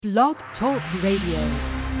Blog Talk Radio.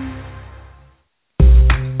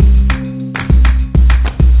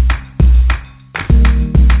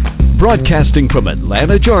 Broadcasting from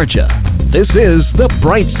Atlanta, Georgia, this is The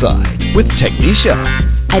Bright Side with Technisha.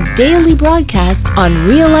 A daily broadcast on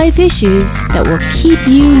real-life issues that will keep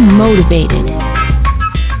you motivated.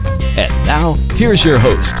 And now, here's your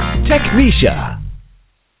host, Technisha.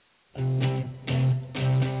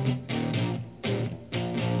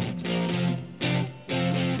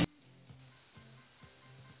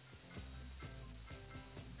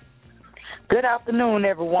 Good afternoon,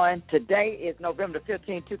 everyone. Today is November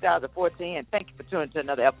 15, 2014, and thank you for tuning to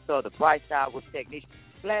another episode of The Bright Side with Technisha.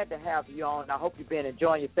 Glad to have you on. I hope you've been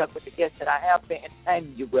enjoying yourself with the guests that I have been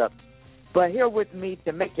entertaining you with. But here with me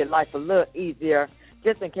to make your life a little easier,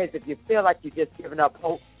 just in case if you feel like you're just giving up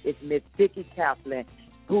hope, is Miss Vikki Claflin,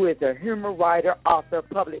 who is a humor writer, author,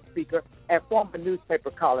 public speaker, and former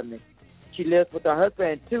newspaper columnist. She lives with her husband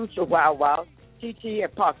and two chihuahuas, Chi-Chi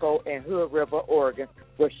and Paco, in Hood River, Oregon,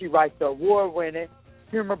 where she writes the award-winning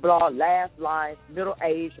humor blog Last Lines, Middle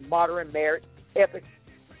Age, Modern Marriage, Epic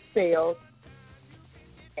Sales,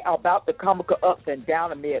 about the comical ups and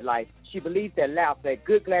downs of midlife. She believes that laughter, a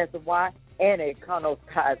good glass of wine, and a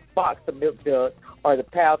econo-sized box of milk duds are the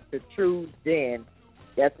path to true zen.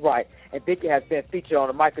 That's right. And Vikki has been featured on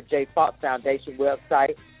the Michael J. Fox Foundation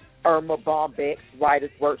website, Irma Bombeck's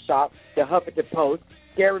Writers Workshop, the Huffington Post,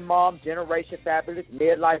 Scary Mom, Generation Fabulous,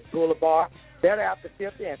 Midlife Boulevard, Better After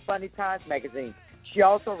 50, and Funny Times magazine. She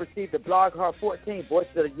also received the Blog Her 14 Voice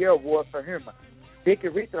of the Year Award for humor. Vikki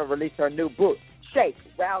recently released her new book, Shake,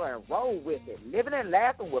 Rattle, and Roll With It, Living and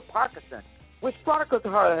Laughing with Parkinson, which chronicles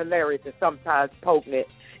her hilarious and sometimes poignant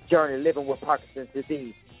journey living with Parkinson's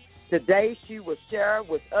disease. Today, she will share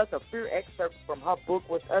with us a few excerpts from her book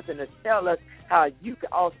with us and to tell us how you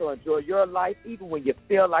can also enjoy your life even when you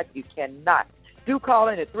feel like you cannot. Do call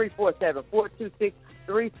in at 347-426-3751,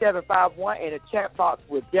 and the chat box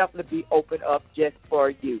will definitely be open up just for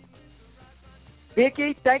you.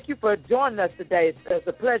 Vikki, thank you for joining us today. It's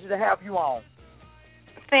a pleasure to have you on.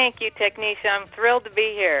 Thank you, Technisha. I'm thrilled to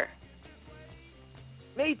be here.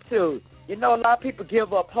 Me too. You know, a lot of people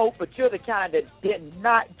give up hope, but you're the kind that did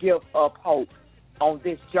not give up hope on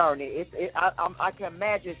this journey. I can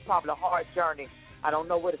imagine it's probably a hard journey. I don't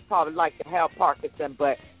know what it's probably like to have Parkinson,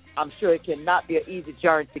 but I'm sure it cannot be an easy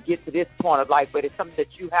journey to get to this point of life, but it's something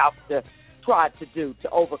that you have to try to do, to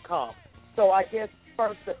overcome. So I guess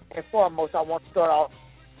first and foremost, I want to start off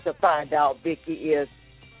to find out, Vikki, is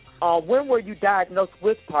when were you diagnosed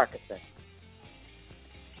with Parkinson's?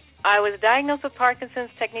 I was diagnosed with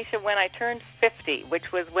Parkinson's, Technisha, when I turned 50,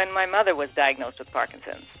 which was when my mother was diagnosed with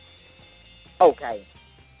Parkinson's. Okay.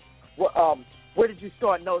 Well, where did you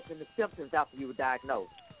start noticing the symptoms after you were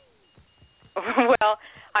diagnosed? Well,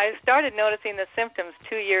 I started noticing the symptoms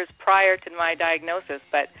 2 years prior to my diagnosis,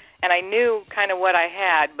 and I knew kind of what I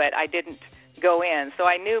had, but I didn't go in. So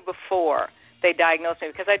I knew before they diagnosed me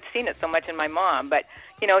because I'd seen it so much in my mom. But,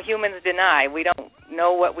 you know, humans deny. We don't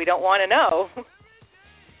know what we don't want to know.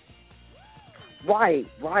 Right.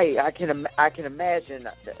 I can imagine.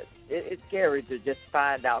 It's scary to just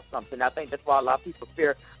find out something. I think that's why a lot of people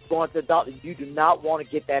fear going to the doctor. You do not want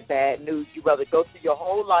to get that bad news. You rather go through your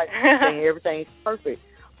whole life saying everything's perfect.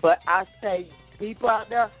 But I say, people out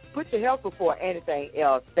there, put your health before anything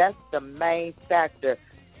else. That's the main factor.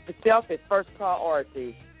 The self is first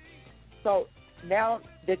priority. So now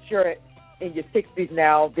that you're in your 60s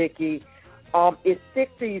now, Vikki, is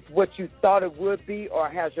 60s what you thought it would be, or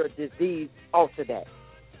has your disease altered that?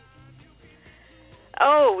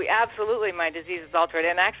 Oh, absolutely, my disease is altered.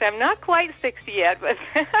 And actually, I'm not quite 60 yet, but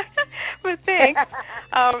thanks.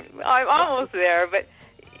 I'm almost there. But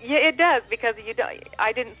yeah, it does, because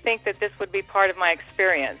I didn't think that this would be part of my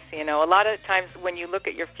experience. You know, a lot of times when you look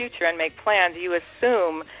at your future and make plans, you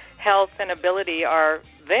assume health and ability are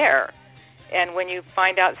there. And when you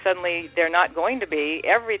find out suddenly they're not going to be,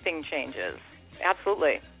 everything changes.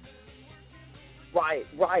 Absolutely. Right.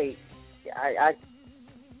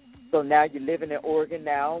 So now you're living in Oregon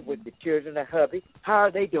now with the children and hubby. How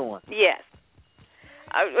are they doing? Yes.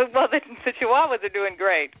 Well, the Chihuahuas are doing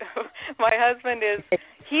great. My husband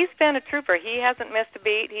he's been a trooper. He hasn't missed a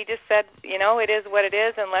beat. He just said, you know, it is what it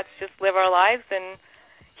is, and let's just live our lives. And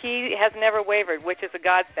he has never wavered, which is a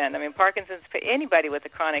godsend. I mean, Parkinson's, for anybody with a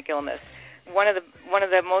chronic illness, one of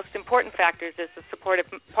the most important factors is the supportive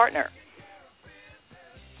partner.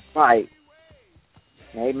 Right.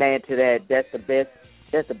 Amen to that. That's the best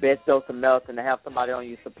dose of medicine, to have somebody on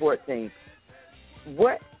your support team.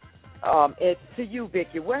 What, to you,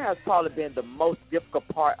 Vikki, what has probably been the most difficult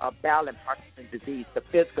part of battling Parkinson's disease, the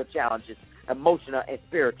physical challenges, emotional and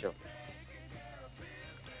spiritual?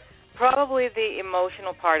 Probably the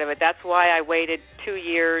emotional part of it. That's why I waited 2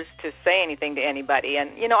 years to say anything to anybody.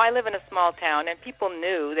 And, I live in a small town, and people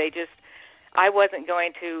knew. I wasn't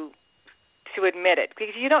going to admit it,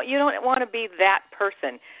 because you don't want to be that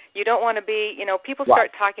person. You don't want to be, people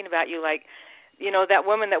start talking about you like, that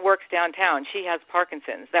woman that works downtown, she has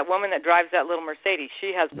Parkinson's. That woman that drives that little Mercedes,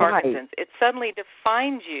 she has Parkinson's. It suddenly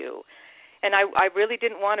defines you. And I really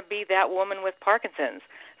didn't want to be that woman with Parkinson's.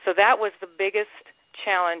 So that was the biggest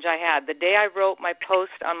challenge I had. The day I wrote my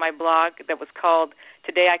post on my blog that was called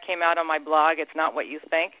 "Today I Came Out on My Blog, It's Not What You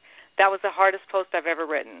Think," that was the hardest post I've ever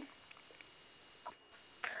written.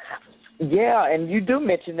 Yeah, and you do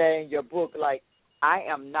mention that in your book, like, I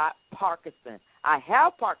am not Parkinson. I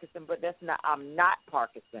have Parkinson, but I'm not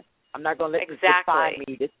Parkinson. I'm not going to let this define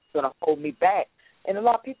me. This is going to hold me back. And a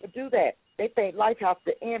lot of people do that. They think life has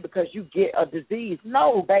to end because you get a disease.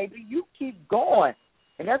 No, baby, you keep going.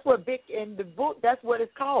 And that's what Vic in the book, that's what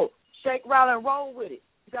it's called. Shake, rattle, and roll with it.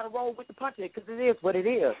 You got to roll with the punches because it is what it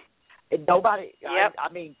is. And nobody,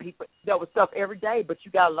 I mean, people deal with stuff every day, but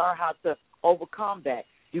you got to learn how to overcome that.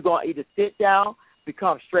 You're going to either sit down,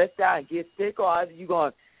 become stressed out, and get sick, or you're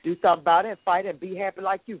going to do something about it and fight and be happy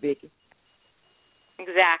like you, Vikki.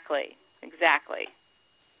 Exactly.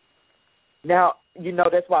 Now,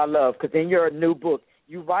 that's why I love, because in your new book,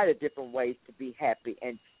 you write a different ways to be happy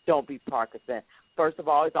and don't be Parkinson. First of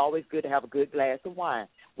all, it's always good to have a good glass of wine,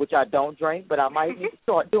 which I don't drink, but I might need to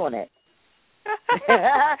start doing that.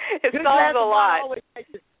 It solves a lot.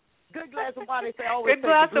 Good glass of wine, they say always. Good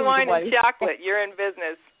glass of wine and chocolate, you're in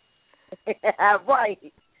business. Right.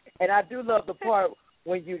 And I do love the part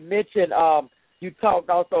when you mentioned, you talked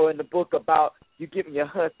also in the book about you giving your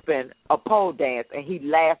husband a pole dance, and he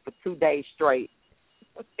laughed for 2 days straight.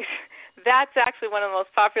 That's actually one of the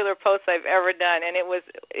most popular posts I've ever done, and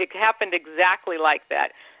it happened exactly like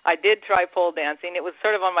that. I did try pole dancing. It was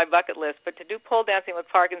sort of on my bucket list, but to do pole dancing with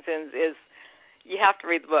Parkinson's is, you have to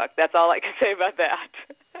read the book. That's all I can say about that.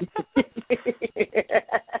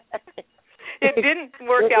 It didn't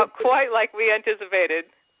work out quite like we anticipated.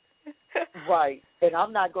 Right, and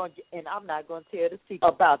I'm not going to tell the secret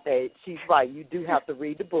about that. She's right. You do have to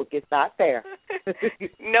read the book. It's not fair.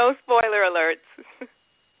 No spoiler alerts.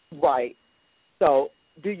 Right. So,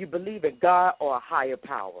 do you believe in God or a higher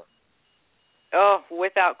power? Oh,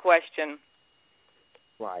 without question.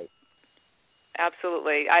 Right.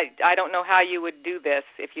 Absolutely. I don't know how you would do this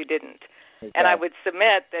if you didn't. Exactly. And I would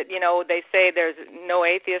submit that, they say there's no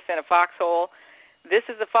atheist in a foxhole. This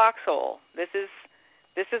is a foxhole. This is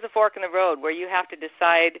a fork in the road where you have to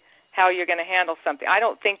decide how you're going to handle something. I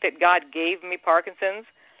don't think that God gave me Parkinson's.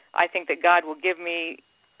 I think that God will give me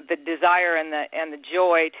the desire and the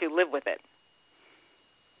joy to live with it.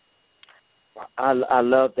 I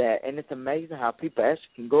love that, and it's amazing how people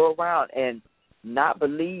actually can go around and not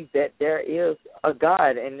believe that there is a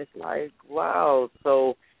God, and it's like, wow.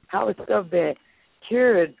 So how is stuff been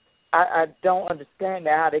cured? I don't understand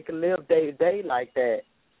that, how they can live day to day like that.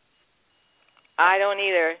 I don't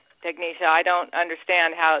either, Technisha. I don't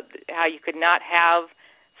understand how you could not have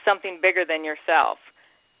something bigger than yourself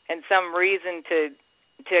and some reason to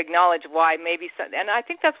acknowledge why maybe some, and I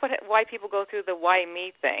think that's why people go through the why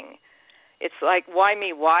me thing. It's like, why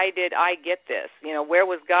me? Why did I get this? Where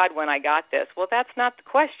was God when I got this? Well, that's not the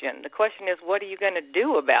question. The question is, what are you going to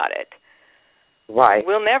do about it? Right.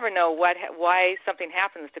 We'll never know why something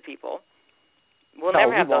happens to people. We'll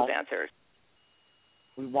never have those answers.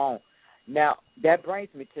 We won't. Now, that brings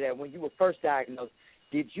me to that. When you were first diagnosed,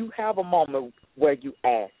 did you have a moment where you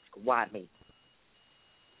asked, why me?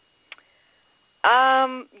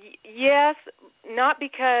 Yes, not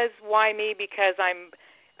because why me, because I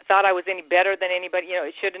thought I was any better than anybody.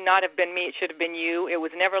 It should not have been me. It should have been you. It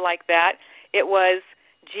was never like that. It was,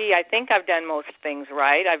 gee, I think I've done most things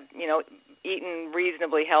right. I've, eaten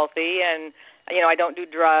reasonably healthy, and, I don't do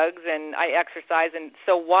drugs, and I exercise, and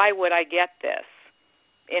so why would I get this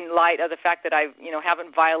in light of the fact that I,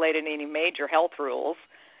 haven't violated any major health rules,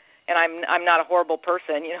 and I'm not a horrible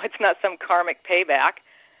person. It's not some karmic payback.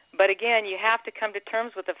 But again, you have to come to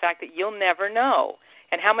terms with the fact that you'll never know.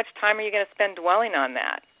 And how much time are you going to spend dwelling on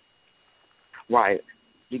that? Right.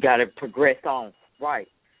 You got to progress on. Right.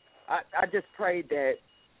 I just pray that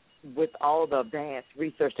with all the advanced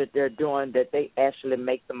research that they're doing, that they actually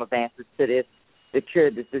make some advances to this to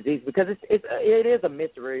cure this disease, because it is a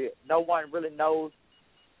mystery. No one really knows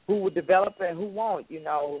who will develop it and who won't.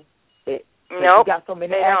 Nope. You got so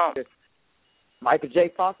many actors. Michael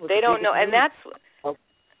J. Fox was. They don't know, and that's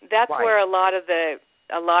right. Where a lot of the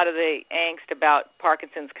angst about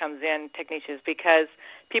Parkinson's comes in, Technisha, is because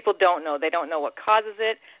people don't know. They don't know what causes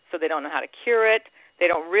it, so they don't know how to cure it. They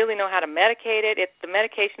don't really know how to medicate it. The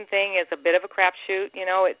medication thing is a bit of a crapshoot.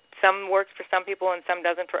 Some works for some people and some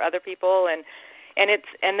doesn't for other people, and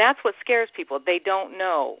that's what scares people. They don't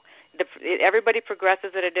know. Everybody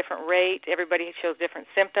progresses at a different rate. Everybody shows different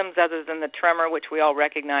symptoms other than the tremor, which we all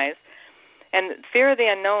recognize. And fear of the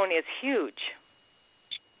unknown is huge.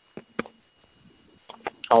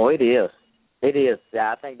 Oh, it is. It is.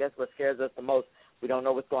 I think that's what scares us the most. We don't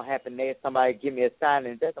know what's going to happen there. Somebody give me a sign,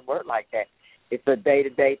 and it doesn't work like that. It's a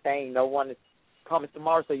day-to-day thing. No one is promised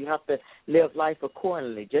tomorrow, so you have to live life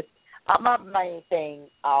accordingly. My main thing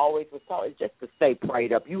I always was taught is just to stay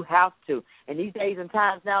prayed up. You have to. In these days and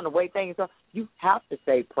times now, the way things are, you have to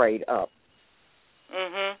stay prayed up.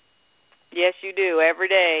 Mhm. Yes, you do, every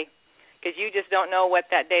day, because you just don't know what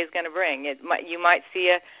that day is going to bring. You might see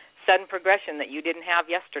a sudden progression that you didn't have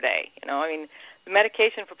yesterday. The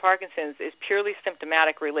medication for Parkinson's is purely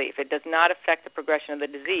symptomatic relief. It does not affect the progression of the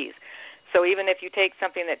disease. So even if you take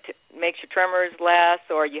something that makes your tremors less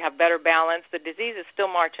or you have better balance, the disease is still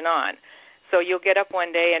marching on. So you'll get up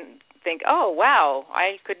one day and think, oh, wow,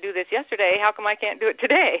 I could do this yesterday. How come I can't do it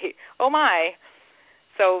today? Oh, my.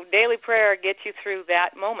 So daily prayer gets you through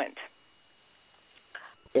that moment.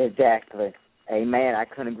 Exactly. Amen. I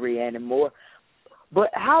couldn't agree anymore. But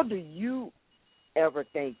how do you ever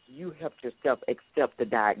think you helped yourself accept the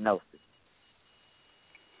diagnosis?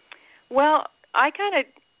 Well,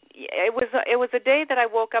 it was a day that I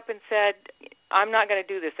woke up and said, I'm not going to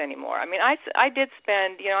do this anymore. I did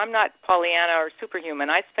spend, I'm not Pollyanna or superhuman.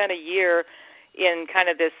 I spent a year in kind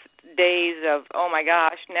of this daze of, oh, my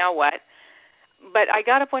gosh, now what? But I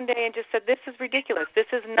got up one day and just said, this is ridiculous. This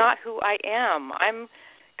is not who I am. I'm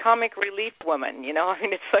comic relief woman,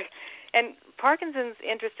 it's like, and Parkinson's,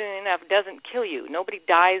 interestingly enough, doesn't kill you. Nobody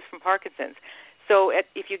dies from Parkinson's. So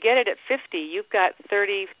if you get it at 50, you've got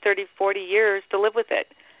 30, 40 years to live with it.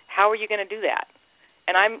 How are you going to do that?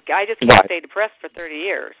 And I just can't stay depressed for 30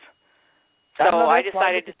 years. So I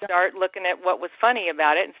decided to start looking at what was funny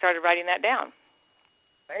about it and started writing that down.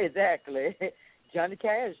 Exactly. Johnny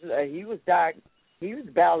Cash, he was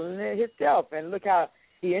battling it himself, and look how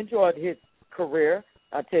he enjoyed his career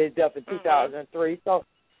until his death in 2003. So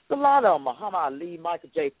a lot of them, Muhammad Ali, Michael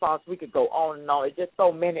J. Fox, we could go on and on. It's just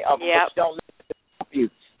so many of them, but don't let it stop you.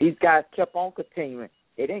 These guys kept on continuing.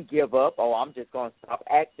 They didn't give up. Oh, I'm just going to stop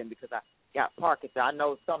acting because I got Parkinson.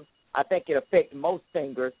 I think it affects most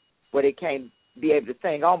singers where they can't be able to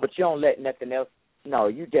sing on, but you don't let nothing else. No,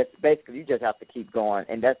 you just have to keep going,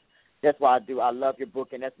 and that's why I do. I love your book,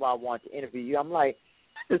 and that's why I want to interview you. I'm like,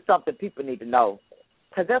 this is something people need to know,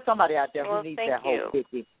 because there's somebody out there who needs that hope,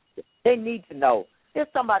 Vikki. They need to know. There's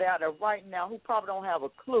somebody out there right now who probably don't have a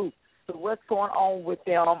clue to what's going on with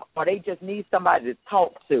them, or they just need somebody to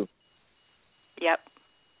talk to. Yep,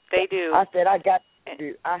 they do. I said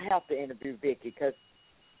I have to interview Vikki because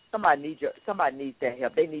somebody needs that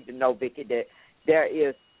help. They need to know, Vikki, that there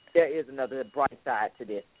is another bright side to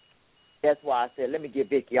this. That's why I said let me get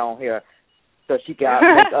Vikki on here so she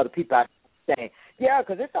can make other people out saying, yeah,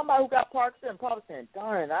 because there's somebody who got Parkinson probably saying,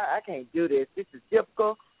 darn, I can't do this. This is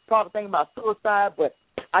difficult. Probably thinking about suicide, but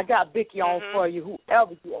I got Vikki on for you,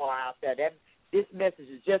 whoever you are out there. This message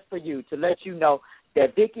is just for you to let you know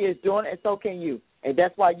that Vikki is doing it, and so can you. And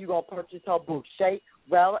that's why you're going to purchase her book, Shake,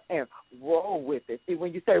 Rattle, and Roll With It. See,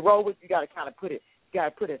 when you say roll with it, you got to kind of put it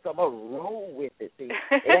some more, roll with it. See,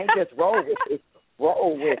 it ain't just roll with it, it's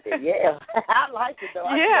roll with it. Yeah, I like it,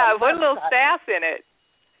 though. Yeah, put a little sass in it.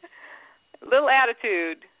 A little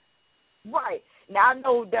attitude. Right. Now, I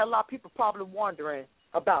know that a lot of people probably wondering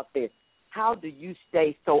about this. How do you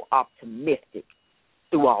stay so optimistic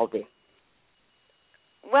through all this?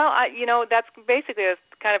 Well, that's basically the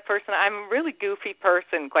kind of person. I'm a really goofy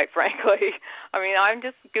person, quite frankly. I'm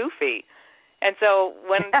just goofy. And so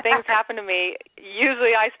when things happen to me,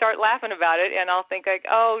 usually I start laughing about it, and I'll think like,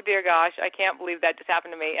 oh, dear gosh, I can't believe that just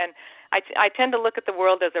happened to me. And I tend to look at the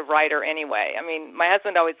world as a writer anyway. My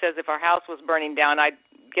husband always says if our house was burning down, I'd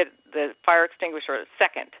get the fire extinguisher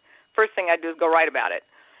second. First thing I'd do is go write about it.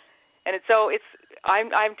 And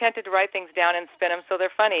I'm tempted to write things down and spin them so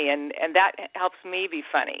they're funny, and that helps me be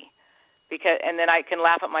funny, and then I can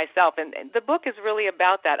laugh at myself. And the book is really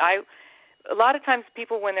about that. A lot of times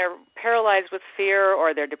people, when they're paralyzed with fear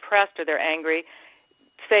or they're depressed or they're angry,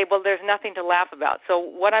 say, well, there's nothing to laugh about. So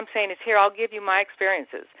what I'm saying is, here, I'll give you my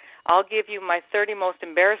experiences. I'll give you my 30 most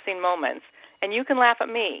embarrassing moments, and you can laugh at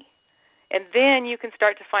me. And then you can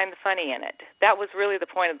start to find the funny in it. That was really the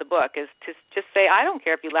point of the book, is to just say, I don't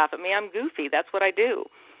care if you laugh at me. I'm goofy. That's what I do.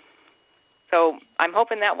 So I'm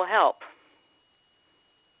hoping that will help.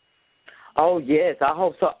 Oh, yes. I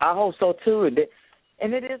hope so. I hope so, too.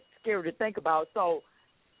 And it is scary to think about. So,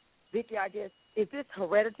 Vikki, I guess is this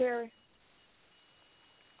hereditary?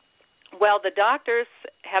 Well, the doctors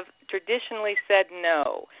have traditionally said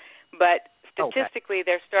no, but statistically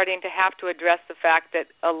they're starting to have to address the fact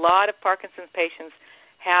that a lot of Parkinson's patients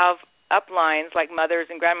have uplines like mothers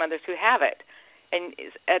and grandmothers who have it. And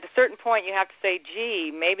at a certain point you have to say,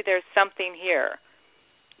 gee, maybe there's something here.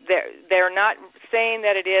 They're not saying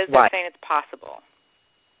that it is, they're saying it's possible.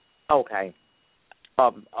 Okay.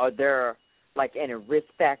 Are there, like, any risk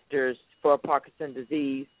factors for Parkinson's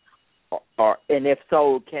disease? And if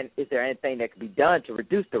so, is there anything that can be done to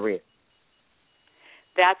reduce the risk?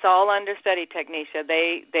 That's all under study, Technisha.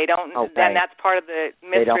 They don't, and that's part of the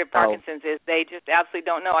mystery of Parkinson's is they just absolutely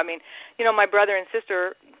don't know. I mean, my brother and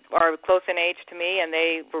sister are close in age to me, and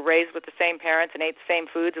they were raised with the same parents and ate the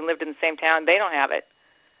same foods and lived in the same town. They don't have it.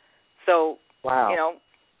 So,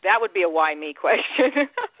 that would be a why me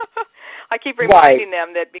question. I keep reminding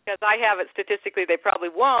them that because I have it statistically, they probably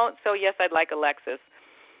won't. So, yes, I'd like a Lexus.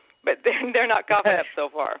 But they're not coughing up so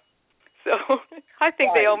far. So I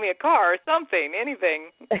think they owe me a car or something,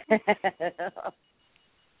 anything.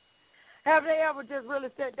 Have they ever just really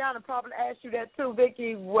sat down and probably asked you that too,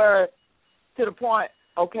 Vikki, where to the point,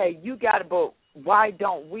 okay, you got it, but why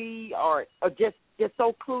don't we, or just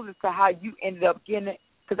so clueless to how you ended up getting it?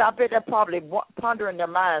 Because I bet they're probably pondering their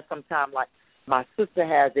minds sometime, like, my sister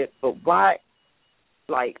has it, but why,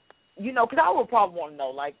 like, because I would probably want to know,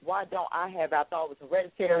 like, why don't I have it? I thought it was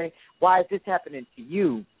hereditary. Why is this happening to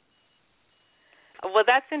you? Well,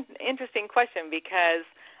 that's an interesting question because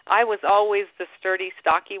I was always the sturdy,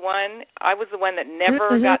 stocky one. I was the one that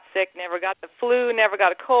never got sick, never got the flu, never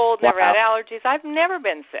got a cold, never had allergies. I've never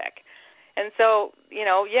been sick. And so,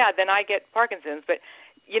 then I get Parkinson's. But,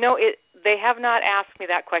 they have not asked me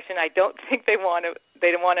that question. I don't think they want to.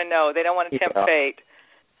 They don't want to know. They don't want to tempt fate.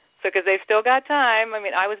 So because they've still got time. I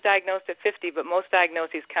mean, I was diagnosed at 50, but most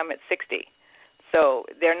diagnoses come at 60. So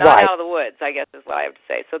they're not out of the woods, I guess is what I have to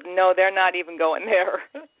say. So, no, they're not even going there.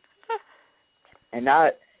 And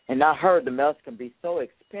I heard the meds can be so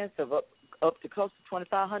expensive, up to close to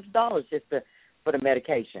 $2,500 just for the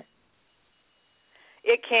medication.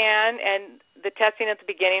 It can, and the testing at the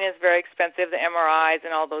beginning is very expensive, the MRIs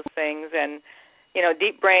and all those things. And,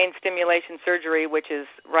 deep brain stimulation surgery, which is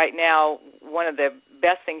right now one of the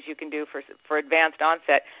best things you can do for advanced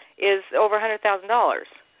onset, is over $100,000.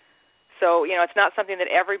 So, it's not something that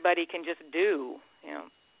everybody can just do,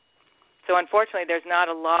 So, unfortunately, there's not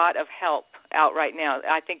a lot of help out right now.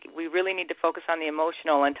 I think we really need to focus on the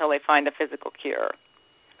emotional until they find a physical cure.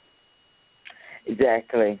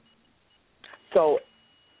 Exactly. So,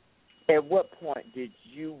 at what point did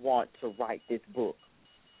you want to write this book?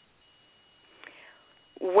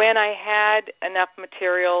 When I had enough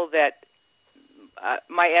material that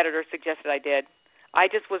my editor suggested I did. I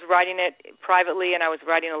just was writing it privately, and I was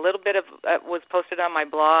writing a little bit of was posted on my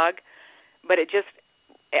blog, but it just,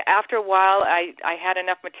 after a while, I had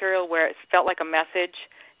enough material where it felt like a message.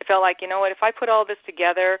 It felt like, what, if I put all this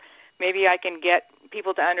together, maybe I can get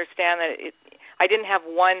people to understand that I didn't have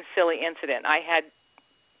one silly incident. I had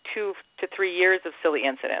 2 to 3 years of silly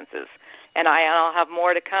incidences, and I'll have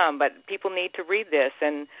more to come, but people need to read this.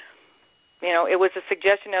 And, it was a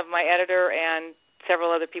suggestion of my editor and several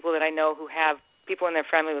other people that I know who have people in their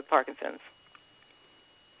family with Parkinson's.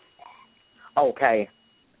 Okay.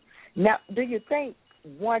 Now, do you think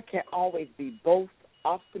one can always be both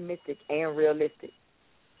optimistic and realistic?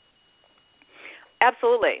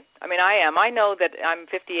 Absolutely. I mean, I am. I know that I'm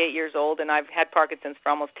 58 years old, and I've had Parkinson's for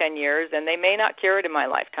almost 10 years, and they may not cure it in my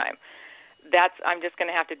lifetime. I'm just going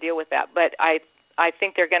to have to deal with that. But I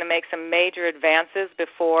think they're going to make some major advances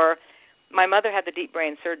before. My mother had the deep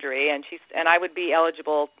brain surgery, and I would be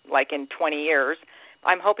eligible like in 20 years.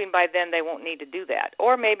 I'm hoping by then they won't need to do that.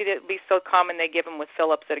 Or maybe it'll be so common they give them with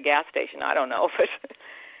Phillips at a gas station. I don't know. But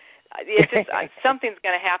it's just, something's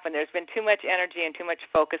going to happen. There's been too much energy and too much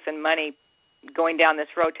focus and money going down this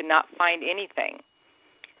road to not find anything.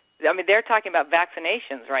 I mean, they're talking about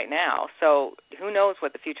vaccinations right now. So who knows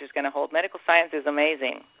what the future is going to hold. Medical science is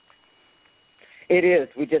amazing. It is.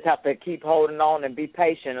 We just have to keep holding on and be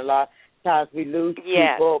patient. A lot of times we lose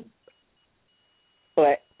people.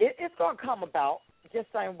 But it's going to come about just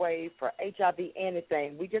same way for HIV,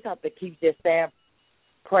 anything. We just have to keep just staying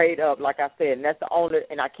prayed up, like I said. And that's the only,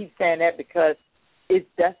 and I keep saying that because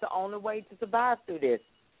that's the only way to survive through this.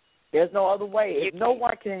 There's no other way. If no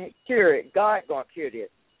one can cure it, God's going to cure this.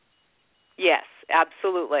 Yes,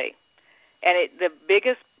 absolutely. And the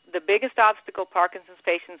biggest obstacle Parkinson's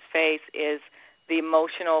patients face is the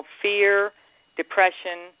emotional fear,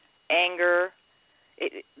 depression, anger.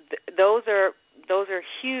 Those are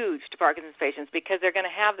huge to Parkinson's patients because they're going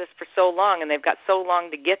to have this for so long, and they've got so long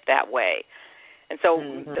to get that way. And so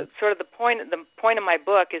the point of my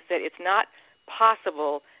book is that it's not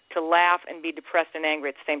possible to laugh and be depressed and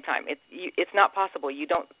angry at the same time. It's not possible. You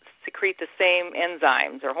don't secrete the same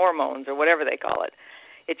enzymes or hormones or whatever they call it.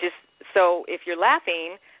 So if you're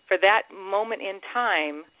laughing for that moment in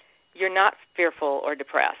time, you're not fearful or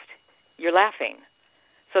depressed. You're laughing.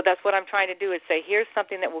 So that's what I'm trying to do, is say, here's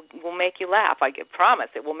something that will make you laugh. I promise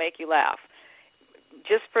it will make you laugh.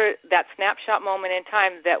 Just for that snapshot moment in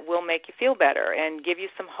time that will make you feel better and give you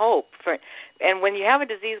some hope. And when you have a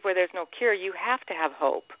disease where there's no cure, you have to have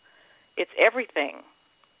hope. It's everything.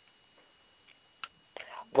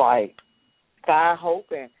 Right. Find hope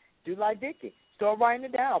and do like Vikki. Start writing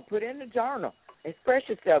it down. Put it in the journal. Express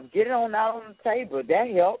yourself. Get it out on the table. That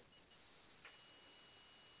helps.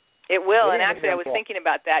 It will, and actually I was thinking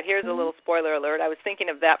about that. Here's a little spoiler alert. I was thinking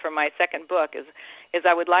of that for my second book, is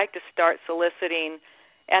I would like to start soliciting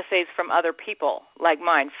essays from other people like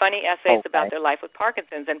mine, funny essays about their life with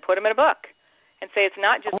Parkinson's, and put them in a book and say it's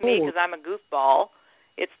not just me because I'm a goofball.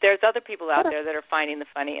 There's other people out there that are finding the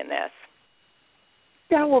funny in this.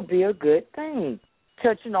 That would be a good thing.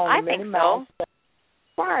 Touching on the many miles.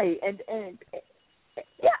 Right, and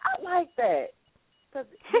yeah, I like that.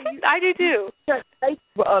 I do too.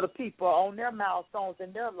 For other people on their milestones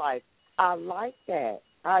in their life. I like that.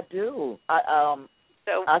 I do. I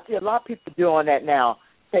see a lot of people doing that now,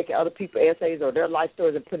 taking other people's essays or their life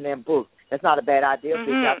stories and putting them in books. That's not a bad idea.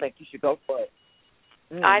 I think you should go for it.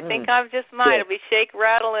 I think I've just mine. It'll be Shake,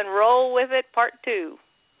 Rattle, and Roll with It, Part 2.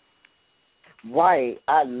 Right.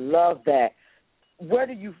 I love that. Where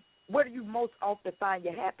do you most often find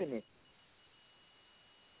your happiness?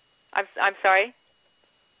 I'm sorry?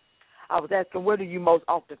 I was asking, where do you most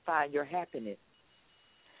often find your happiness?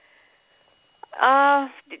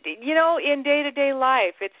 In day-to-day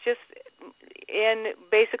life. It's just in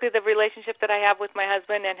basically the relationship that I have with my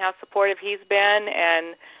husband and how supportive he's been,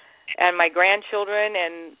 and my grandchildren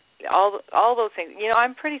and all those things.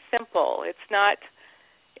 I'm pretty simple. It's not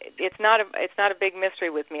a big mystery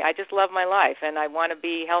with me. I just love my life, and I want to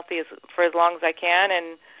be healthy for as long as I can,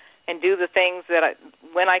 and do the things that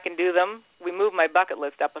when I can do them. We moved my bucket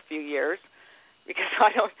list up a few years because I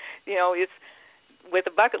don't, it's with a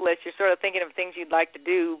bucket list, you're sort of thinking of things you'd like to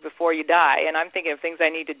do before you die, and I'm thinking of things I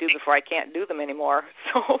need to do before I can't do them anymore.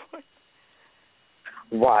 So.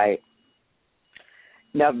 Right.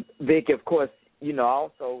 Now, Vikki, of course, I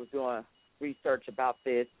also was doing research about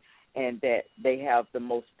this, and that they have the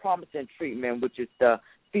most promising treatment, which is the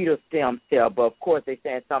fetal stem cell. But, of course, they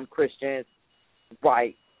say some Christians,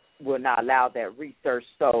 will not allow that research.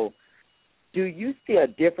 So do you see a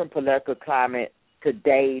different political climate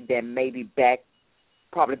today than maybe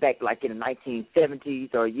probably back like in the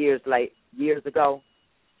 1970s or years ago?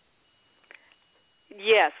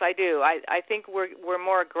 Yes, I do. I think we're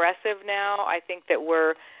more aggressive now. I think that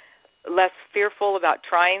we're less fearful about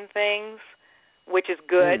trying things, which is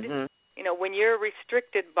good. Mm-hmm. When you're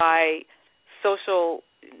restricted by social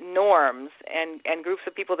norms and groups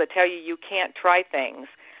of people that tell you can't try things,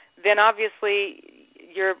 then obviously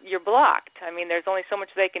you're blocked. I mean, there's only so much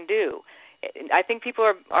they can do. I think people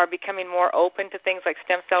are becoming more open to things like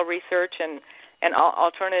stem cell research and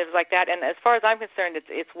alternatives like that. And as far as I'm concerned,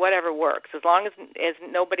 it's whatever works. As long as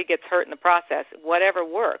nobody gets hurt in the process, whatever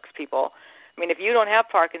works, people. I mean, if you don't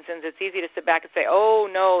have Parkinson's, it's easy to sit back and say, oh,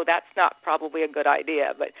 no, that's not probably a good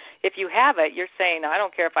idea. But if you have it, you're saying, I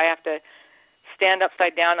don't care if I have to stand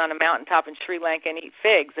upside down on a mountaintop in Sri Lanka and eat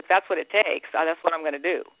figs. If that's what it takes, that's what I'm going to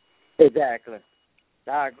do. Exactly.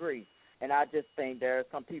 I agree. And I just think there are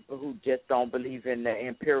some people who just don't believe in the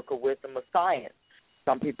empirical wisdom of science.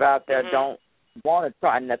 Some people out there don't want to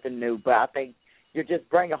try nothing new, but I think you're just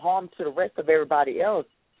bringing harm to the rest of everybody else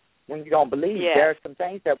when you don't believe. Yes. There are some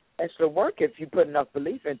things that actually work if you put enough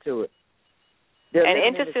belief into it. And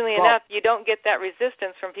interestingly enough, you don't get that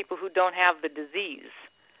resistance from people who don't have the disease.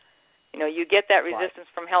 You get that resistance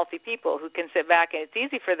from healthy people who can sit back, and it's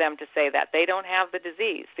easy for them to say that. They don't have the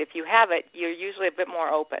disease. If you have it, you're usually a bit more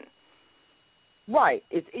open. Right.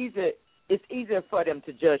 It's easier for them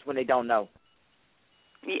to judge when they don't know.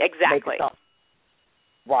 Exactly.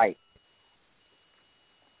 Right.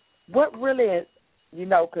 What really is,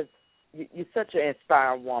 because you're such an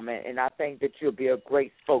inspiring woman, and I think that you'll be a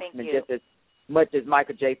great spokesman just as much as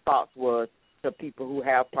Michael J. Fox was to people who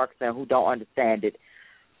have Parkinson who don't understand it.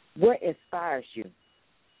 What inspires you?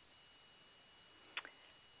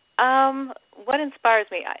 What inspires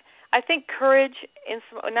me? I think courage,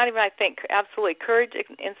 absolutely. Courage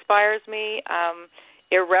inspires me.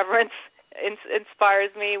 Irreverence inspires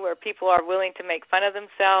me, where people are willing to make fun of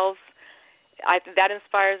themselves. that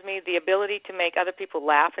inspires me. The ability to make other people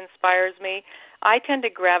laugh inspires me. I tend to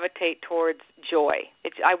gravitate towards joy.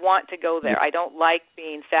 I want to go there. I don't like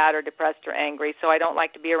being sad or depressed or angry, so I don't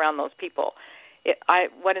like to be around those people.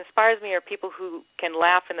 What inspires me are people who can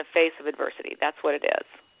laugh in the face of adversity. That's what it is.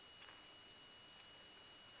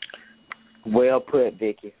 Well put,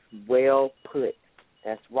 Vikki. Well put.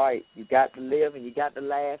 That's right. You got to live and you got to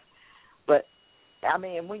laugh. But, I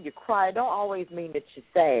mean, when you cry, it don't always mean that you're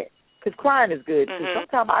sad. Because crying is good, too.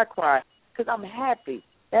 Sometimes I cry because I'm happy.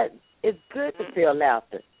 It's good to feel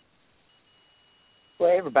laughter.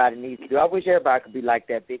 Well, everybody needs to do. I wish everybody could be like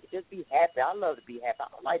that, Vikki. Just be happy. I love to be happy. I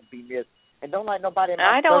don't like to be miserable. And don't like nobody in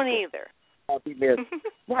my circle. I don't either. I don't be miserable.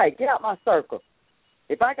 Right, get out my circle.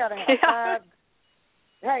 If I got to have 5,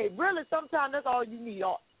 hey, really, sometimes that's all you need.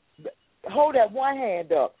 Hold that one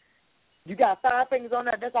hand up. You got 5 fingers on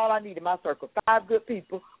that. That's all I need in my circle. 5 good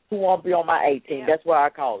people who want to be on my A team. Yep. That's what I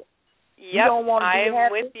call it. Yep, you don't want to be I'm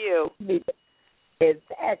happy, with you.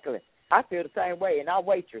 Exactly. I feel the same way, and I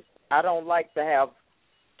waitress. I don't like to have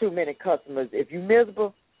too many customers. If you're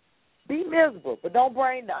miserable, be miserable, but don't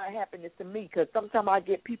bring the unhappiness to me, because sometimes I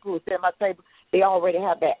get people who sit at my table, they already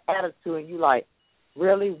have that attitude, and you like,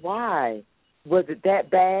 really, why? Was it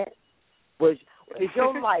that bad? Is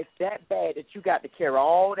your life that bad that you got to carry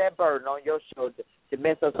all that burden on your shoulder to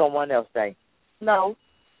mess up someone else's day? No,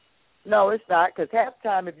 it's not, because half the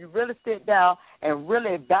time if you really sit down and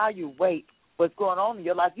really evaluate what's going on in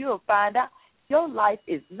your life, you'll find out your life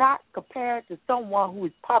is not compared to someone who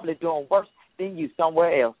is probably doing worse than you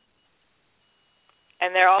somewhere else.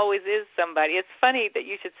 And there always is somebody. It's funny that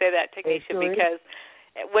you should say that, Tanisha, because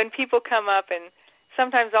when people come up, and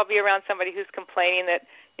sometimes I'll be around somebody who's complaining that,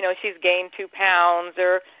 she's gained 2 pounds,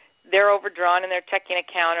 or they're overdrawn in their checking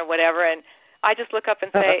account or whatever, and I just look up and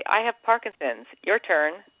say, I have Parkinson's. Your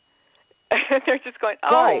turn. They're just going,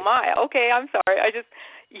 oh, my, okay, I'm sorry.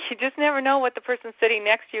 You just never know what the person sitting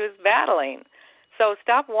next to you is battling. So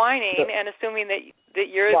stop whining and assuming that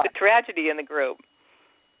you're the tragedy in the group.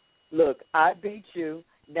 Look, I beat you.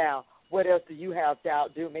 Now, what else do you have to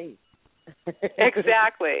outdo me?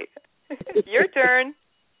 Exactly. Your turn.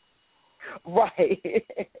 Right.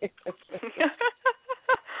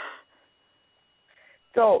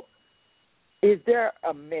 So, is there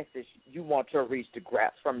a message you want to reach to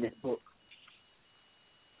grasp from this book?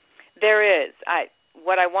 There is.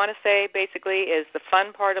 What I want to say, basically, is the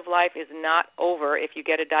fun part of life is not over if you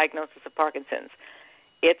get a diagnosis of Parkinson's.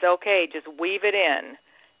 It's okay. Just weave it in.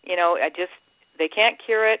 They can't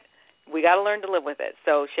cure it. We got to learn to live with it.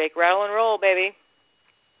 So shake, rattle, and roll, baby.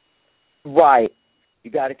 Right. You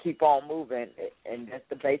got to keep on moving, and that's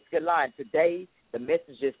the basic line. Today, the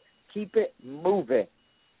message is keep it moving.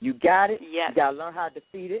 You got it. Yes. You got to learn how to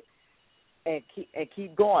defeat it, and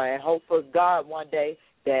keep going. And hope for God one day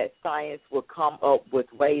that science will come up with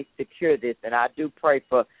ways to cure this. And I do pray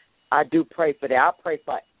for that. I pray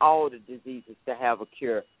for all the diseases to have a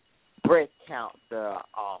cure. Breast cancer,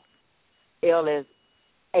 ALS,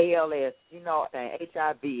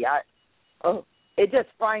 HIV. It just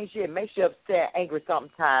frames you. It makes you upset, angry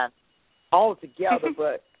sometimes, all together.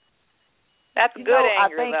 But that's good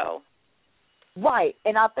anger, though. Right,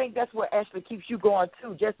 and I think that's what actually keeps you going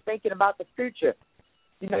too. Just thinking about the future.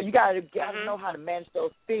 You got to know how to manage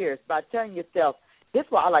those fears by telling yourself. This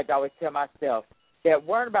is what I like to always tell myself, that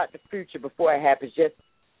worrying about the future before it happens.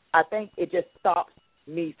 I think it just stops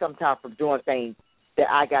me sometimes from doing things that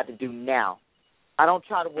I got to do now. I don't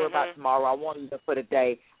try to worry about tomorrow. I want to live for the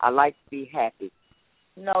day. I like to be happy.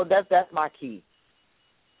 That's my key.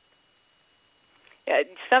 Yeah,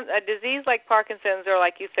 a disease like Parkinson's, or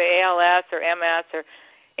like you say, ALS or MS or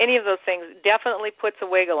any of those things definitely puts a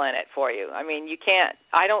wiggle in it for you. I mean, you can't.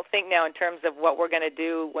 I don't think now in terms of what we're going to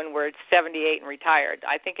do when we're 78 and retired.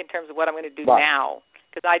 I think in terms of what I'm going to do now,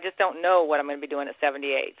 because I just don't know what I'm going to be doing at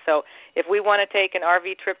 78. So if we want to take an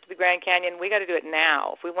RV trip to the Grand Canyon, we got to do it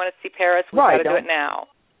now. If we want to see Paris, we got to do it now.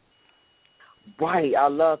 Right. I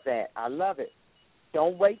love that. I love it.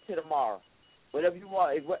 Don't wait till tomorrow. Whatever you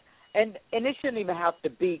want. And it shouldn't even have to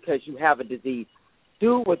be because you have a disease.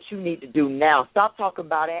 Do what you need to do now. Stop talking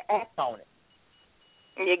about it. Act on it.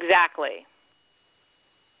 Exactly.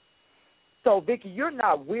 So, Vikki, you're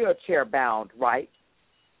not wheelchair bound, right?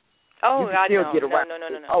 Oh, God, no. Get around.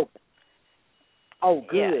 No. Oh,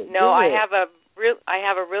 good. Yeah. No, good. I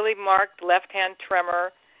have a really marked left-hand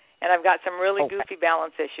tremor, and I've got some really goofy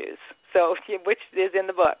balance issues, so which is in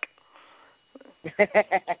the book.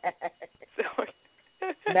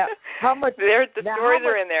 Now, how much? The stories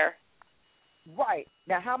are in there. Right.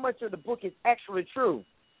 Now, how much of the book is actually true?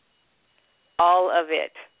 All of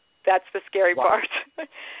it. That's the scary part.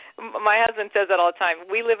 My husband says that all the time.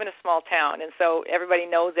 We live in a small town, and so everybody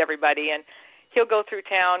knows everybody, and he'll go through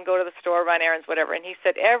town, go to the store, run errands, whatever, and he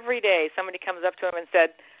said every day somebody comes up to him and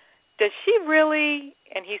said, "Does she really?"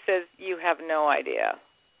 And he says, "You have no idea."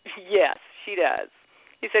 Yes, she does.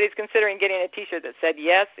 He said he's considering getting a T-shirt that said,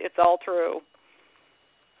 "Yes, it's all true."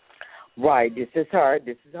 Right. This is her.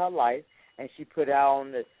 This is her life, and she put it out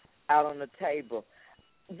on the table.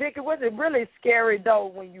 Vikki, was it really scary though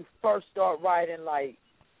when you first start writing? Like,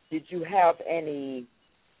 did you have any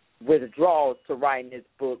withdrawals to writing this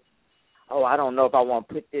book? Oh, I don't know if I want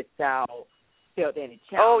to put this out. Felt any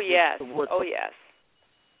challenges? Oh yes. Oh yes.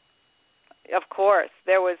 Of course,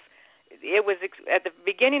 there was. It was at the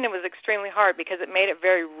beginning. It was extremely hard because it made it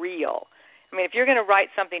very real. I mean, if you're going to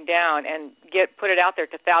write something down and put it out there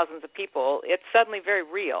to thousands of people, it's suddenly very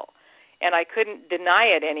real, and I couldn't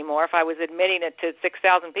deny it anymore if I was admitting it to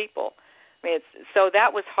 6,000 people. I mean, so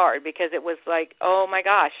that was hard because it was like, oh my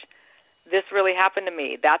gosh, this really happened to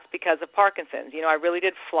me. That's because of Parkinson's. I really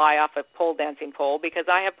did fly off a pole dancing pole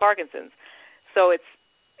because I have Parkinson's. So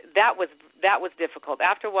that was difficult.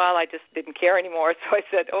 After a while, I just didn't care anymore. So I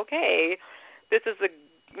said, okay, this is a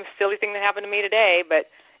silly thing that happened to me today.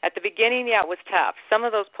 But at the beginning, yeah, it was tough. Some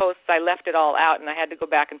of those posts, I left it all out, and I had to go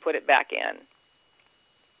back and put it back in.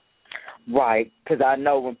 Right, because I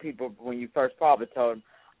know when you first probably told them,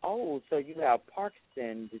 oh, so you have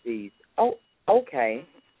Parkinson's disease. Oh, okay.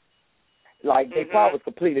 Like, they probably was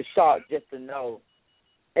completely shocked just to know.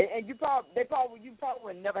 And you probably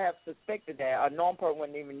would never have suspected that. A normal person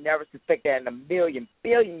wouldn't even never suspect that in a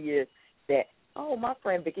billion years that, oh, my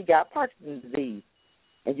friend Vikki got Parkinson's disease.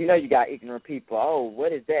 And you got ignorant people. Oh,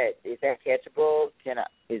 what is that? Is that catchable?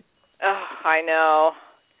 Oh, I know.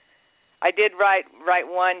 I did write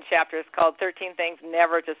one chapter. It's called 13 Things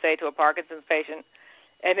Never to Say to a Parkinson's Patient.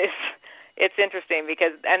 And it's interesting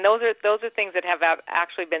because those are things that have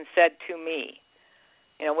actually been said to me.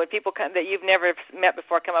 When people that you've never met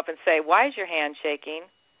before come up and say, "Why is your hand shaking?"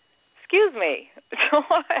 Excuse me. So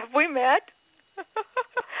have we met?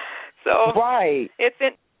 So right. It's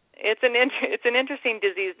an interesting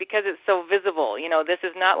disease because it's so visible. This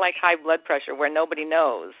is not like high blood pressure where nobody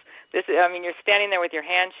knows. You're standing there with your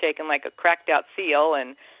hand shaking like a cracked out seal,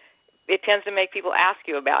 and it tends to make people ask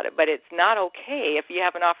you about it. But it's not okay if you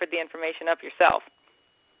haven't offered the information up yourself.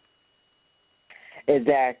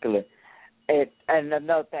 Exactly. And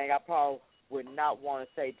another thing I probably would not want to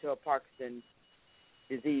say to a Parkinson's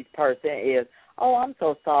disease person is, "Oh, I'm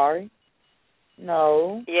so sorry."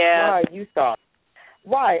 No. Yeah. Why are you sorry?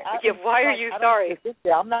 Why? Why are you sorry?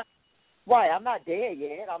 I'm not. Why? I'm not dead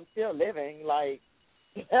yet. I'm still living. Like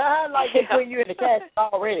they put you in the casket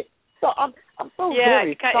already. So I'm so very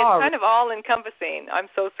sorry. It's kind of all encompassing. I'm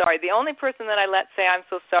so sorry. The only person that I let say I'm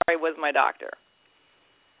so sorry was my doctor.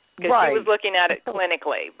 Because he was looking at it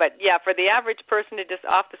clinically. But, yeah, for the average person to just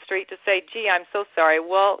off the street to say, gee, I'm so sorry,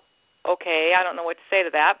 well, okay, I don't know what to say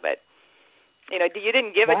to that, but, you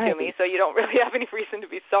didn't give it to me, so you don't really have any reason to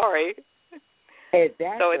be sorry.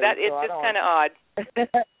 Exactly. So it's just kind of odd.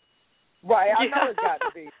 Right, I know it's got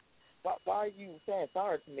to be. Why are you saying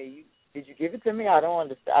sorry to me? Did you give it to me? I don't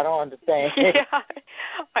understand. Yeah,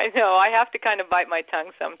 I know. I have to kind of bite my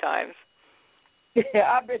tongue sometimes. Yeah,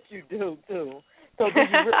 I bet you do, too. So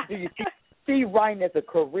do you see writing as a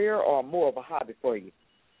career or more of a hobby for you?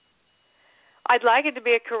 I'd like it to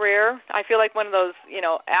be a career. I feel like one of those,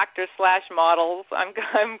 actor/models. I'm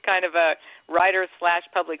kind of a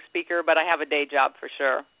writer/public speaker, but I have a day job for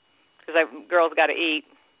sure because girls got to eat.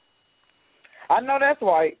 I know that's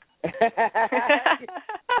right.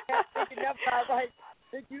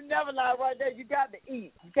 You never lie right there. You got to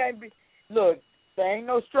eat. You can't be. Look. There ain't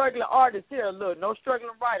no struggling artist here. Look, no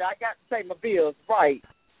struggling writer. I got to pay my bills, right?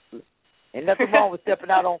 And nothing wrong with stepping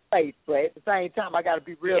out on faith, but at the same time, I got to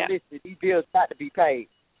be realistic. Yeah. These bills got to be paid.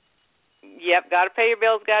 Yep, got to pay your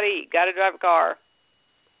bills, got to eat, got to drive a car.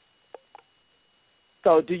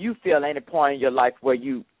 So do you feel any point in your life where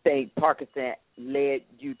you think Parkinson led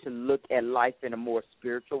you to look at life in a more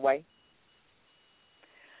spiritual way?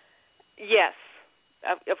 Yes,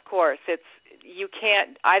 of course.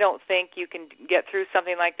 I don't think you can get through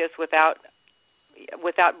something like this without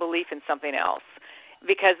belief in something else,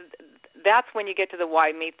 because that's when you get to the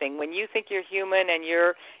why me thing. When you think you're human and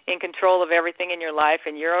you're in control of everything in your life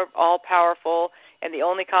and you're all powerful and the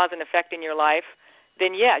only cause and effect in your life,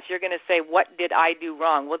 then yes, you're going to say, what did I do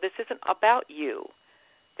wrong? Well, this isn't about you.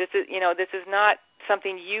 This is not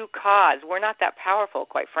something you caused. We're not that powerful,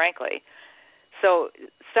 quite frankly. So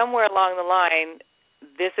somewhere along the line,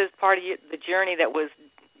 this is part of the journey that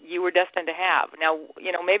you were destined to have. Now,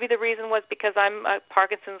 maybe the reason was because I'm a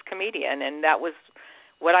Parkinson's comedian, and that was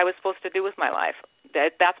what I was supposed to do with my life.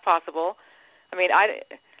 That's possible. I mean,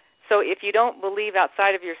 so if you don't believe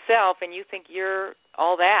outside of yourself and you think you're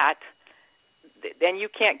all that, and you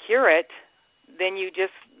can't cure it, then you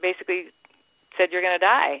just basically said you're going to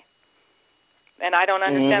die. And I don't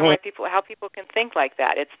understand how people can think like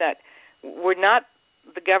that. It's that we're not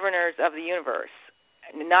the governors of the universe,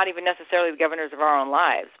 not even necessarily the governors of our own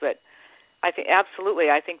lives. But I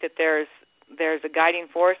think that there's a guiding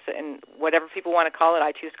force, and whatever people want to call it,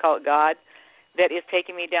 I choose to call it God, that is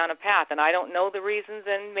taking me down a path. And I don't know the reasons,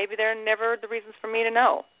 and maybe they're never the reasons for me to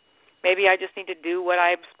know. Maybe I just need to do what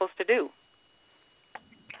I'm supposed to do.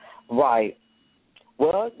 Right.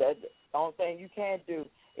 Well, the only thing you can do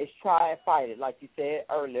is try and fight it. Like you said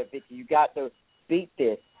earlier, Vikki, you got to beat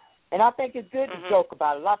this. And I think it's good to joke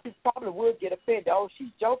about it. A lot of people probably would get offended. Oh, she's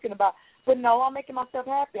joking about it. But no, I'm making myself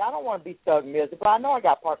happy. I don't want to be stuck miserable. I know I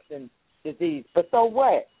got Parkinson's disease, but so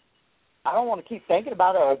what? I don't want to keep thinking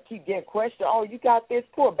about it or keep getting questioned. Oh, you got this,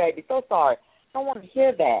 poor baby. So sorry. I don't want to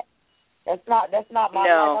hear that. That's not my life.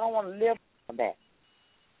 I don't want to live on that.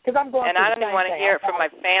 Because I'm going. And I don't even want to hear it from my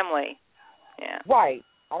family. Yeah. Right.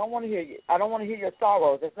 I don't want to hear you. I don't want to hear your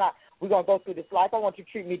sorrows. It's not. We're gonna go through this life. I want you to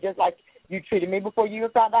treat me just like you treated me before you even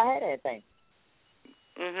found out I had anything.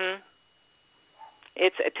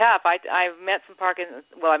 It's tough. I've met some Parkinson's.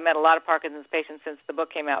 Well, I've met a lot of Parkinson's patients since the book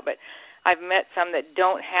came out, but I've met some that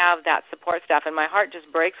don't have that support staff, and my heart just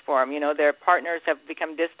breaks for them. You know, their partners have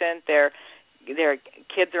become distant. Their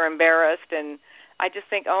kids are embarrassed, and I just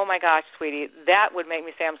think, oh my gosh, sweetie, that would make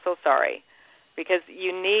me say I'm so sorry, because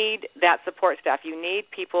you need that support staff. You need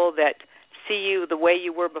people that see you the way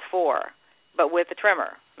you were before, but with a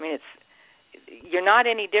tremor. I mean, you're not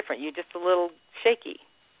any different. You're just a little shaky.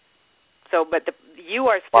 So, but you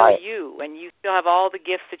are still you, and you still have all the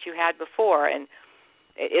gifts that you had before. And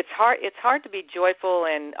it's hard. It's hard to be joyful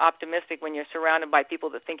and optimistic when you're surrounded by people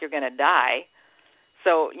that think you're going to die.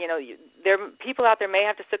 So, you know, people out there may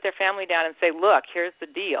have to sit their family down and say, "Look, here's the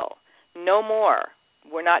deal. No more.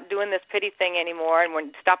 We're not doing this pity thing anymore,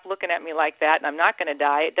 and stop looking at me like that. And I'm not going to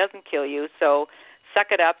die. It doesn't kill you. So,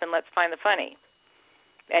 suck it up and let's find the funny."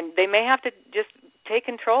 And they may have to just take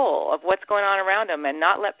control of what's going on around them and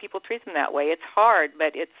not let people treat them that way. It's hard,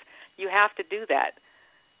 but you have to do that.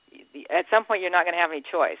 At some point, you're not going to have any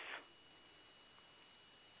choice.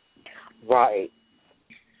 Right.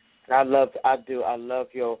 I love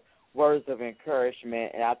your words of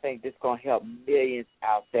encouragement, and I think this is going to help millions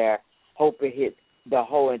out there. Hope it hits the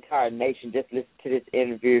whole entire nation. Just listen to this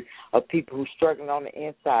interview of people who are struggling on the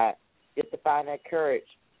inside, just to find that courage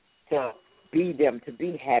to be them, to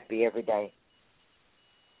be happy every day.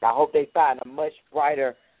 I hope they find a much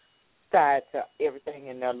brighter side to everything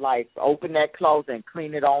in their life. Open that closet and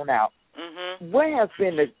clean it on out. What has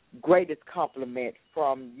been the greatest compliment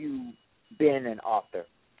from you being an author?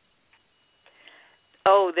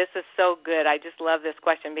 Oh, this is so good. I just love this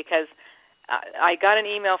question because I got an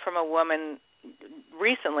email from a woman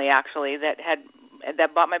recently, actually,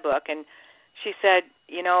 that bought my book, and she said,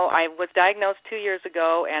 you know, I was diagnosed 2 years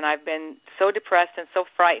ago, and I've been so depressed and so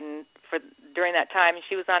frightened during that time. And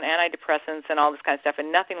she was on antidepressants and all this kind of stuff,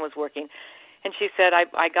 and nothing was working. And she said,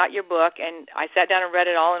 I got your book, and I sat down and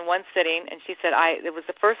read it all in one sitting. And she said, it was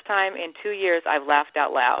the first time in 2 years I've laughed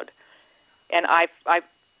out loud. And I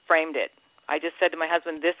framed it. I just said to my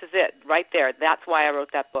husband, this is it, right there. That's why I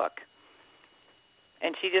wrote that book.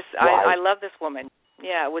 And she just, I love this woman.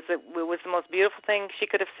 Yeah, it was the most beautiful thing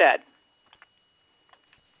she could have said.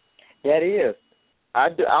 That is. I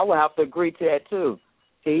will have to agree to that, too.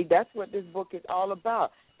 See, that's what this book is all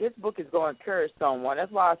about. This book is going to encourage someone.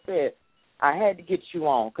 That's why I said I had to get you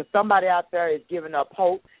on, because somebody out there is giving up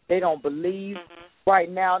hope. They don't believe right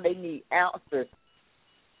now. They need answers.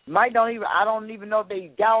 I don't even know if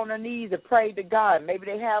they got on their knees and prayed to God. Maybe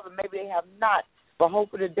they have and maybe they have not. But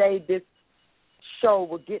hopefully today this show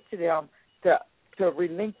will get to them to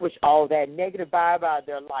relinquish all that negative vibe out of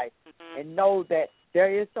their life and know that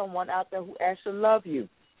there is someone out there who actually loves you.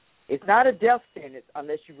 It's not a death sentence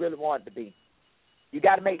unless you really want it to be. You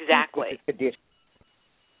got to make peace with this condition.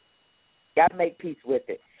 You got to make peace with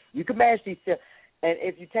it. You can manage these, and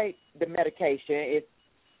if you take the medication,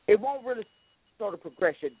 it won't really sort of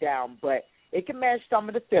progress you down, but it can manage some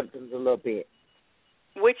of the symptoms a little bit.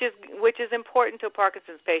 Which is important to a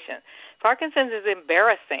Parkinson's patient. Parkinson's is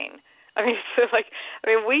embarrassing. I mean,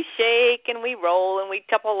 we shake and we roll and we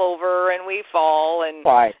topple over and we fall and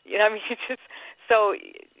you know, I mean,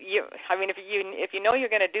 if you know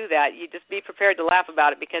you're going to do that, you just be prepared to laugh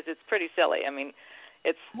about it because it's pretty silly. I mean,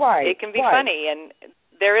 it can be funny, and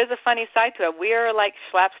there is a funny side to it. We are like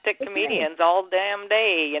slapstick comedians all damn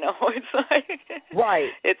day, you know. It's like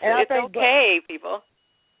it's okay, people.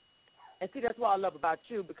 And see, that's what I love about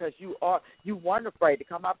you, because you weren't afraid to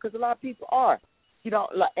come out, because a lot of people are. You know,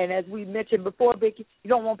 and as we mentioned before, Vikki, you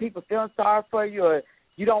don't want people feeling sorry for you, or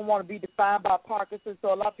you don't want to be defined by Parkinson.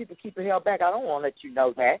 So a lot of people keep it held back. I don't want to let you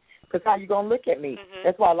know that, because how you gonna look at me? Mm-hmm.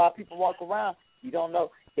 That's why a lot of people walk around. You don't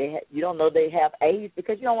know you don't know they have AIDS,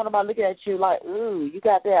 because you don't want nobody looking at you like, ooh, you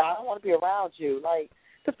got that. I don't want to be around you, like,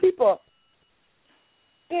 because people are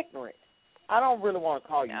ignorant. I don't really want to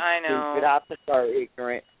call you stupid. I prefer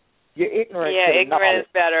ignorant. You're ignorant. Yeah, ignorant is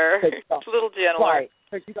better. It's a little gentler. Right,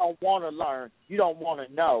 because you don't want to learn. You don't want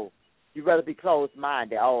to know. You'd rather be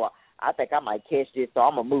closed-minded. Oh, I think I might catch this, so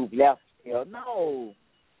I'm going to move left. You know, no.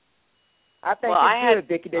 I think it's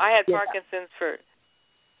good, Vikki. I had Parkinson's for...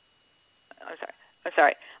 I'm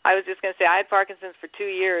sorry. I was just going to say I had Parkinson's for 2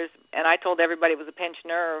 years, and I told everybody it was a pinched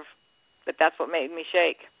nerve, but that's what made me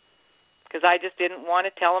shake, because I just didn't want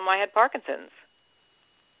to tell them I had Parkinson's.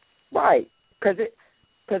 Right, because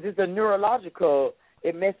it's a neurological.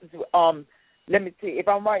 It messes with. Let me see if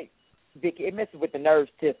I'm right, Vikki. It messes with the nerve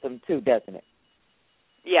system too, doesn't it?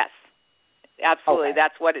 Yes, absolutely. Okay.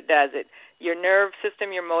 That's what it does. Your nerve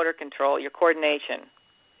system, your motor control, your coordination.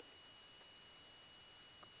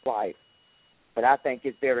 Right. But I think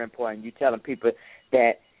it's very important. You're telling people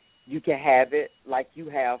that you can have it like you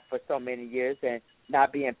have for so many years and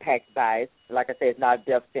not be impacted by it. Like I said, it's not a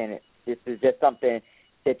death sentence. This is just something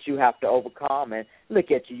that you have to overcome. And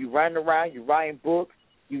look at you. You running around, you writing books,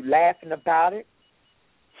 you laughing about it.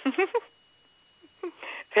 You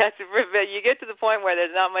get to the point where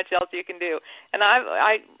there's not much else you can do. And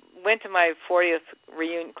I went to my 40th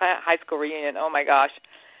high school reunion. Oh, my gosh.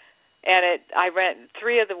 And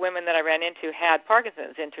three of the women that I ran into had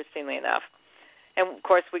Parkinson's, interestingly enough. And, of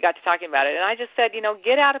course, we got to talking about it. And I just said,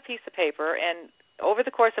 get out a piece of paper and over the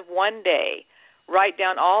course of one day, write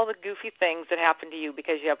down all the goofy things that happened to you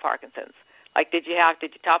because you have Parkinson's. Like, did you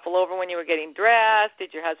topple over when you were getting dressed? Did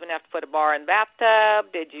your husband have to put a bar in the bathtub?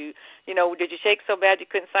 Did you shake so bad you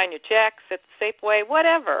couldn't sign your checks at the Safeway?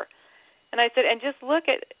 Whatever. And I said, and just look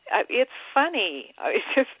at, it's funny. It's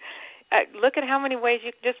just... look at how many ways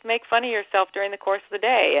you can just make fun of yourself during the course of the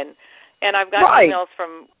day. And I've got emails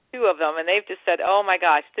from two of them, and they've just said, oh, my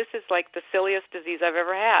gosh, this is like the silliest disease I've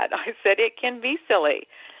ever had. I said, it can be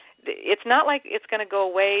silly. It's not like it's going to go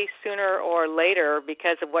away sooner or later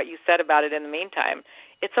because of what you said about it in the meantime.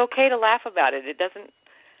 It's okay to laugh about it. It doesn't,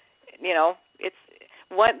 it's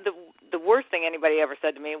the worst thing anybody ever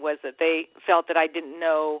said to me was that they felt that I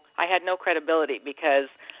had no credibility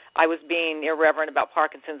because I was being irreverent about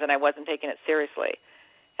Parkinson's and I wasn't taking it seriously.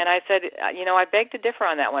 And I said, I beg to differ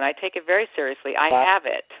on that one. I take it very seriously. I have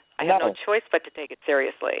it. I have no choice but to take it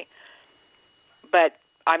seriously. But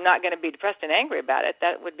I'm not going to be depressed and angry about it.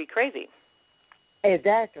 That would be crazy.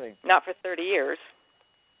 Exactly. Not for 30 years.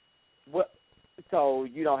 So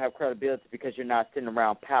you don't have credibility because you're not sitting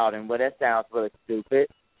around pouting. Well, that sounds really stupid.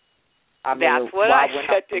 I mean, that's what I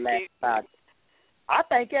said to you. I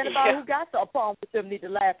think anybody who got a problem with them need to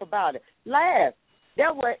laugh about it. Laugh.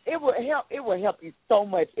 It will help you so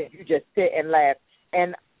much if you just sit and laugh.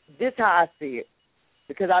 And this is how I see it,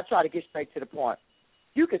 because I try to get straight to the point.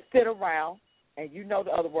 You could sit around, and you know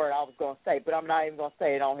the other word I was going to say, but I'm not even going to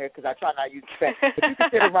say it on here because I try not to use it. But you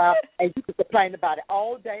could sit around and you could complain about it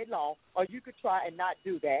all day long, or you could try and not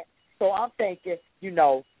do that. So I'm thinking, you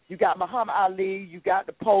got Muhammad Ali, you got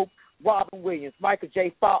the Pope, Robin Williams, Michael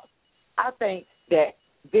J. Fox. I think that,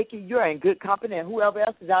 Vikki, you're in good company, and whoever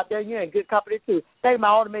else is out there, you're in good company too. Think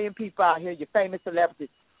about all the million people out here, your famous celebrities,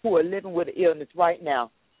 who are living with the illness right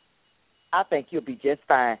now. I think you'll be just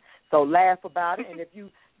fine. So laugh about it, and if you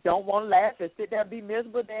don't want to laugh and sit there and be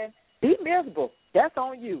miserable, then be miserable. That's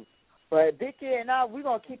on you. But Vikki and I, we're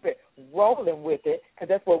going to keep it rolling with it, because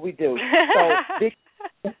that's what we do. So,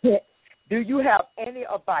 Vikki, do you have any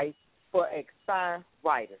advice for aspiring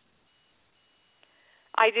writers?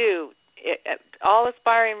 I do. All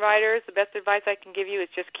aspiring writers, the best advice I can give you is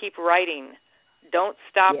just keep writing. Don't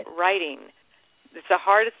stop writing. It's the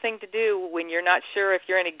hardest thing to do when you're not sure if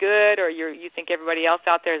you're any good or you think everybody else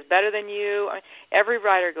out there is better than you. Every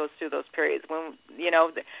writer goes through those periods. When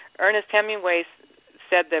Ernest Hemingway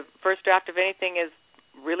said the first draft of anything is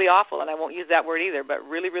really awful, and I won't use that word either, but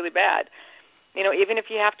really, really bad. Even if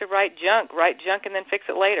you have to write junk and then fix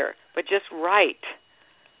it later, but just write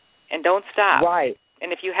and don't stop. Right.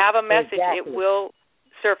 And if you have a message, it will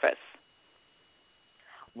surface.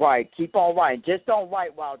 Right. Keep on writing. Just don't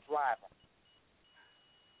write while driving.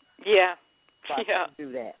 Yeah. Try to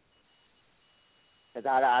do that. Because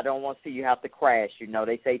I don't want to see you have to crash.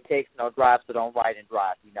 They say text, no drive, so don't write and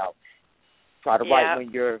drive. Try to write when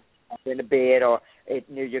you're in the bed or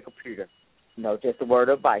near your computer. No, just a word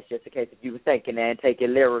of advice, just in case if you were thinking that and take it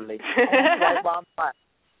literally.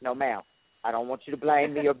 No, ma'am. I don't want you to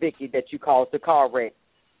blame me or Vikki that you caused the car wreck.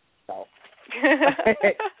 So.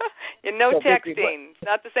 No texting.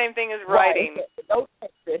 Not the same thing as writing. Right. No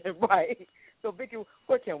texting, right. So, Vikki,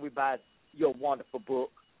 where can we buy your wonderful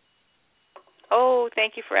book? Oh,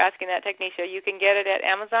 thank you for asking that, Technisha. You can get it at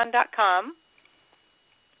Amazon.com,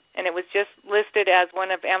 and it was just listed as one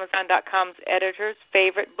of Amazon.com's editors'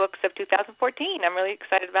 favorite books of 2014. I'm really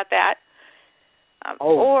excited about that.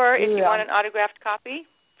 Or if you want an autographed copy,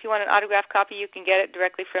 you can get it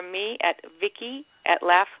directly from me at Vikki at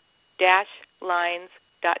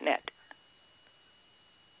laugh-lines.net.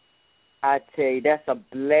 I tell you, that's a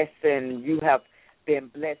blessing. You have been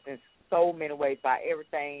blessed in so many ways by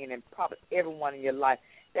everything and probably everyone in your life.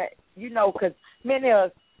 That because many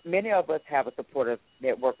of us have a supportive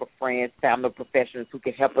network of friends, family, professionals who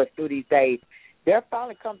can help us through these days. There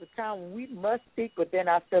finally comes a time when we must seek within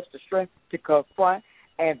ourselves the strength to confront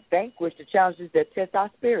and vanquish the challenges that test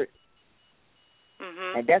our spirit.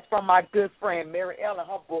 Mm-hmm. And that's from my good friend Mary Ellen,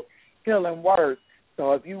 her book, Healing Words.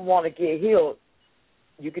 So if you want to get healed,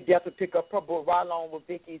 you could definitely pick up her book right along with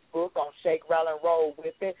Vikki's book on Shake, Rattle, and Roll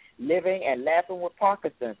with It, Living and Laughing with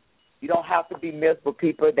Parkinson. You don't have to be miserable,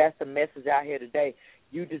 people. That's the message out here today.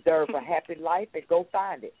 You deserve a happy life, and go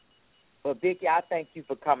find it. But, Vikki, I thank you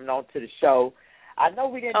for coming on to the show. I know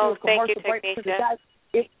we didn't do a commercial break because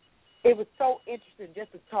it was so interesting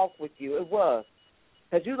just to talk with you. It was.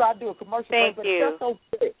 Because you like to do a commercial break, but it feels so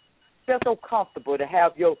good. It feels so comfortable to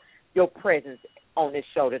have your presence on this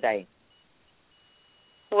show today.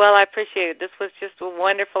 Well, I appreciate it. This was just a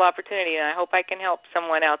wonderful opportunity, and I hope I can help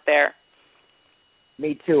someone out there.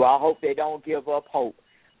 Me too. I hope they don't give up hope.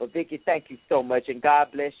 But, Vikki, thank you so much, and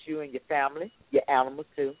God bless you and your family, your animals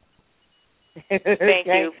too. Thank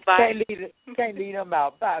you. Bye. Can't leave them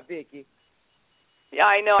out. Bye, Vikki. Yeah,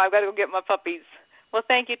 I know. I've got to go get my puppies. Well,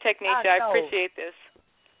 thank you, Technisha. I appreciate this.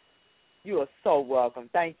 You are so welcome.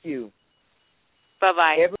 Thank you.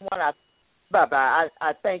 Bye-bye. Everyone, bye-bye.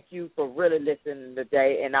 I thank you for really listening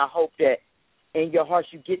today, and I hope that in your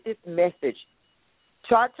hearts you get this message.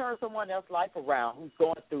 Try to turn someone else's life around who's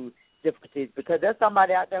going through difficulties, because there's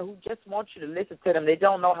somebody out there who just wants you to listen to them. They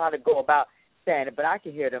don't know how to go about saying it, but I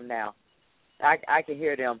can hear them now. I can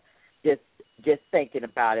hear them just thinking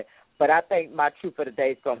about it. But I think my truth for the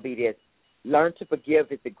day is going to be this. Learn to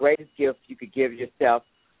forgive is the greatest gift you could give yourself.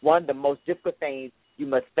 One of the most difficult things you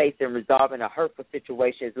must face in resolving a hurtful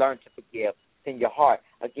situation is learn to forgive in your heart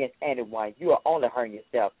against anyone. You are only hurting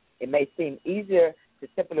yourself. It may seem easier to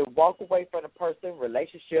simply walk away from a person,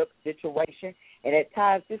 relationship, situation, and at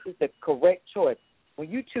times this is the correct choice. When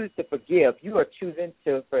you choose to forgive, you are choosing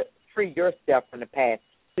to free yourself from the past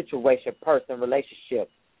situation, person, relationship.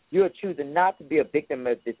 You are choosing not to be a victim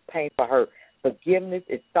of this painful hurt. Forgiveness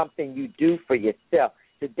is something you do for yourself.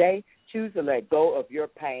 Today, choose to let go of your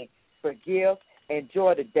pain. Forgive.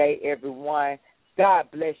 Enjoy the day, everyone. God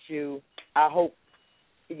bless you. I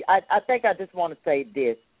think I just want to say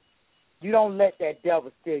this. You don't let that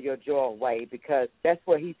devil steal your joy away, because that's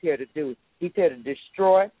what he's here to do. He's here to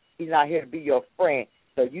destroy. He's not here to be your friend.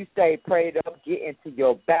 So you stay prayed up, get into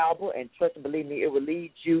your Bible, and trust and believe me, it will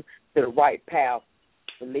lead you to the right path.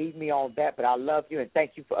 Believe me on that, but I love you, and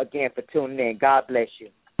thank you again for tuning in. God bless you.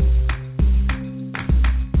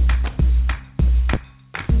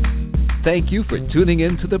 Thank you for tuning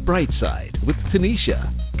in to The Bright Side with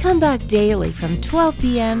Tanisha. Come back daily from 12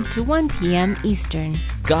 p.m. to 1 p.m. Eastern.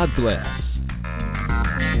 God bless.